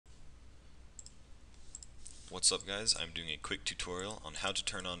What's up guys, I'm doing a quick tutorial on how to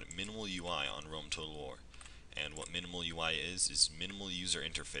turn on minimal UI on Rome Total War. And what minimal UI is minimal user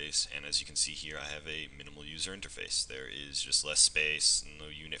interface, and as you can see here I have a minimal user interface. There is just less space, no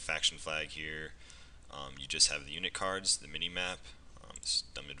unit faction flag here, you just have the unit cards, the mini map,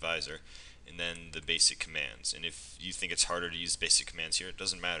 dumb advisor, and then the basic commands. And if you think it's harder to use basic commands here, it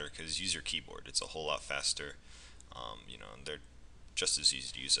doesn't matter because use your keyboard, it's a whole lot faster, and they're just as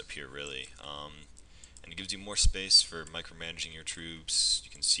easy to use up here really. And it gives you more space for micromanaging your troops, you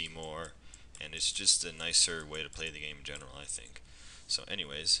can see more, and it's just a nicer way to play the game in general, I think. So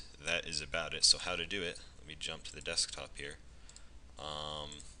anyways, that is about it. So how to do it, let me jump to the desktop here.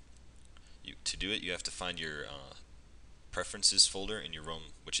 To do it, you have to find your preferences folder in your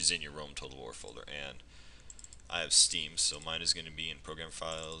Rome, which is in your Rome Total War folder, and I have Steam, so mine is going to be in Program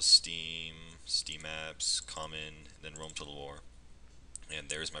Files, Steam, Steam Apps, Common, then Rome Total War, and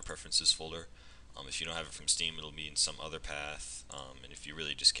there's my preferences folder. If you don't have it from Steam, it'll be in some other path, and if you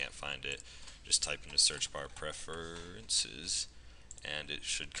really just can't find it, just type in the search bar preferences, and it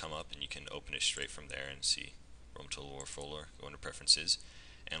should come up, and you can open it straight from there and see Rome Total War folder, go into preferences,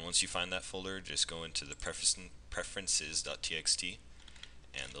 and once you find that folder, just go into the preferences.txt,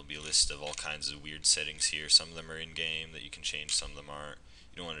 and there'll be a list of all kinds of weird settings here. Some of them are in-game that you can change, some of them aren't.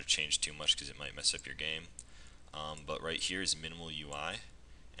 You don't want to change too much because it might mess up your game. But right here is minimal UI,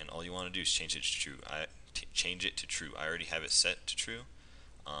 and all you want to do is change it to true. I already have it set to true.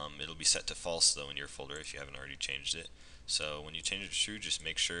 It'll be set to false though in your folder if you haven't already changed it. So when you change it to true, just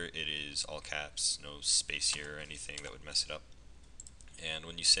make sure it is all caps, no space here or anything that would mess it up. And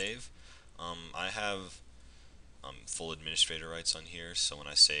when you save, I have full administrator rights on here, so when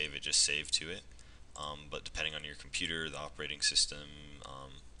I save, it just saves to it. But depending on your computer, the operating system,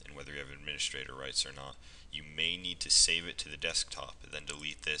 and whether you have administrator rights or not, you may need to save it to the desktop, then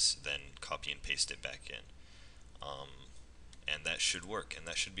delete this, then copy and paste it back in. And that should work, and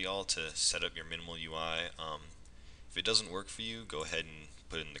that should be all to set up your minimal UI. If it doesn't work for you, go ahead and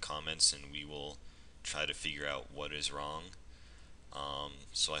put it in the comments and we will try to figure out what is wrong.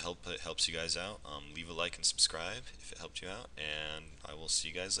 So I hope it helps you guys out. Leave a like and subscribe if it helped you out, and I will see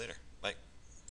you guys later.